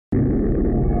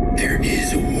There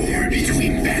is a war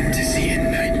between fantasy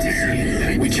and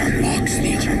nightmare, which unlocks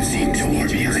the unseen door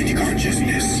behind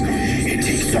consciousness. It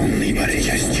takes only but a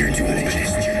gesture to open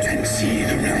it and see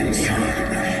the realm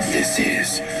beyond. This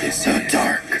is the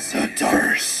dark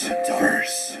verse.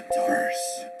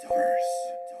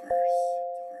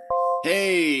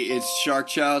 Hey, it's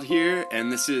Sharkchild here,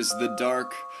 and this is the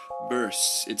Dark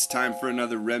Verse. It's time for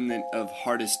another remnant of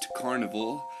Heartist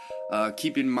Carnival.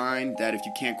 Keep in mind that if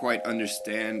you can't quite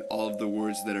understand all of the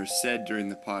words that are said during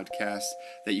the podcast,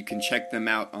 that you can check them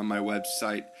out on my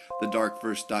website,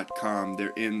 thedarkverse.com.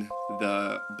 They're in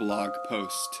the blog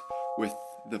post with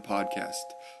the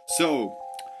podcast. So,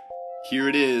 here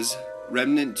it is,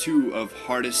 Remnant 2 of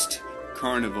Heartist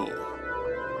Carnival.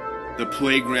 The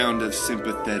playground of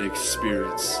sympathetic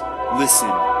spirits. Listen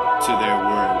to their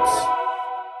words.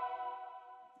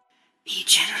 Be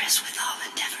generous with all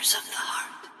endeavors of the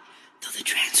heart, though the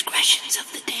transgressions of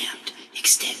the damned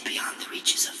extend beyond the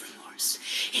reaches of remorse.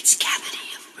 Its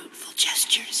cavity of fruitful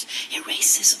gestures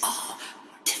erases all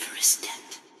mortiferous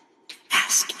debt.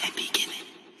 Ask and be given,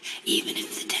 even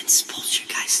if the dense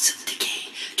poltergeists of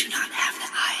decay do not have the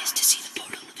eyes to see the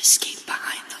portal of escape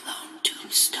behind the lone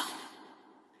tombstone.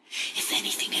 If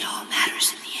anything at all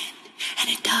matters in the end, and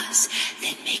it does,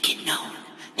 then make it known,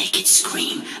 make it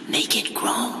scream, make it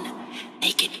groan,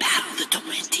 make it battle the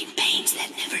tormenting pains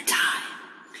that never die.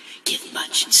 Give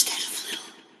much instead of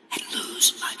little, and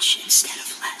lose much instead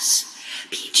of less.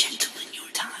 Be gentle in your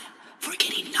time,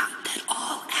 forgetting not that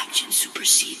all actions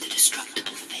supersede the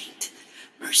destructible fate.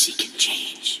 Mercy can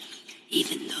change.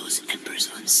 Even those embers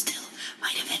unstill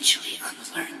might eventually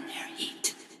unlearn their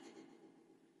heat.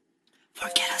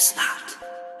 Forget us not,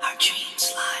 our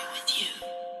dreams lie with you.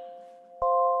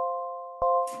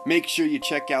 Make sure you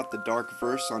check out the Dark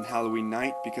Verse on Halloween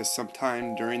night, because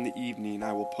sometime during the evening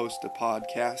I will post a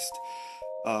podcast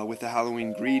with a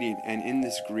Halloween greeting, and in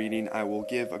this greeting I will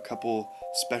give a couple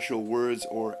special words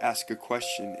or ask a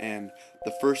question, and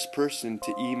the first person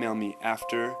to email me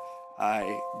after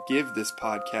I give this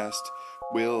podcast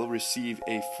will receive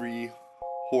a free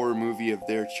horror movie of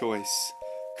their choice,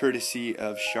 courtesy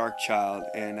of Sharkchild,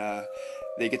 and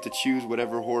they get to choose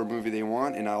whatever horror movie they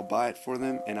want, and I'll buy it for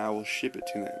them and I will ship it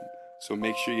to them. So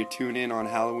make sure you tune in on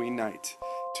Halloween night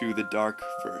to the Dark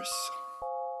Verse.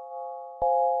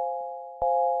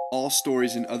 All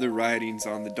stories and other writings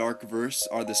on the Dark Verse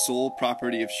are the sole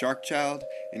property of Sharkchild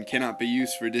and cannot be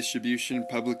used for distribution,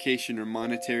 publication, or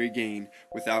monetary gain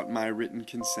without my written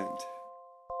consent.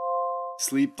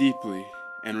 Sleep deeply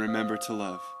and remember to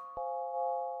love.